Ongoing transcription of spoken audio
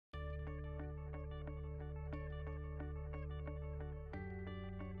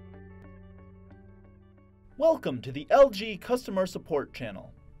Welcome to the LG Customer Support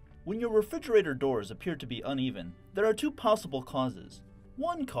Channel. When your refrigerator doors appear to be uneven, there are two possible causes.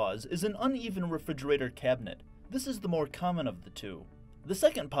 One cause is an uneven refrigerator cabinet. This is the more common of the two. The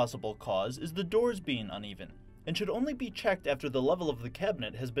second possible cause is the doors being uneven, and should only be checked after the level of the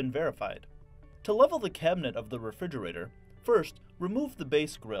cabinet has been verified. To level the cabinet of the refrigerator, first, remove the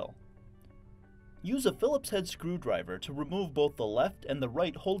base grill. Use a Phillips head screwdriver to remove both the left and the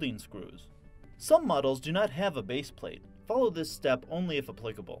right holding screws. Some models do not have a base plate. Follow this step only if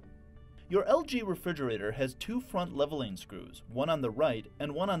applicable. Your LG refrigerator has two front leveling screws, one on the right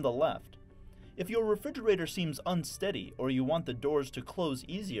and one on the left. If your refrigerator seems unsteady or you want the doors to close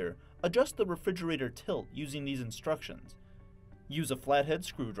easier, adjust the refrigerator tilt using these instructions. Use a flathead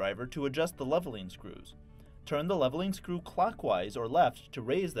screwdriver to adjust the leveling screws. Turn the leveling screw clockwise or left to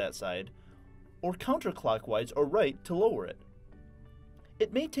raise that side, or counterclockwise or right to lower it.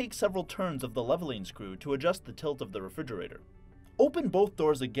 It may take several turns of the leveling screw to adjust the tilt of the refrigerator. Open both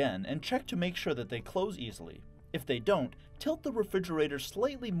doors again and check to make sure that they close easily. If they don't, tilt the refrigerator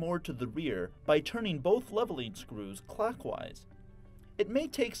slightly more to the rear by turning both leveling screws clockwise. It may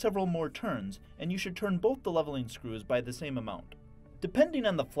take several more turns, and you should turn both the leveling screws by the same amount. Depending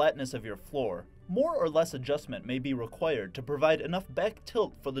on the flatness of your floor, more or less adjustment may be required to provide enough back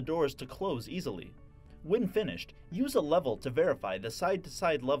tilt for the doors to close easily. When finished, use a level to verify the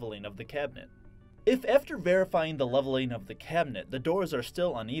side-to-side leveling of the cabinet. If after verifying the leveling of the cabinet the doors are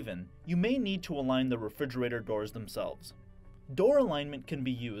still uneven, you may need to align the refrigerator doors themselves. Door alignment can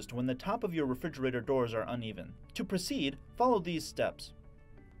be used when the top of your refrigerator doors are uneven. To proceed, follow these steps.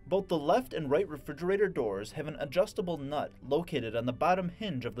 Both the left and right refrigerator doors have an adjustable nut located on the bottom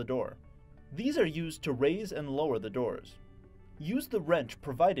hinge of the door. These are used to raise and lower the doors. Use the wrench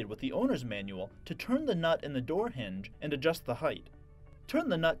provided with the owner's manual to turn the nut in the door hinge and adjust the height. Turn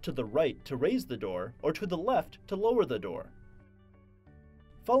the nut to the right to raise the door, or to the left to lower the door.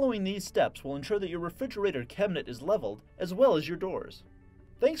 Following these steps will ensure that your refrigerator cabinet is leveled, as well as your doors.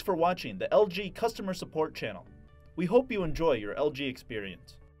 Thanks for watching the LG Customer Support Channel. We hope you enjoy your LG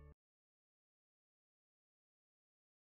experience.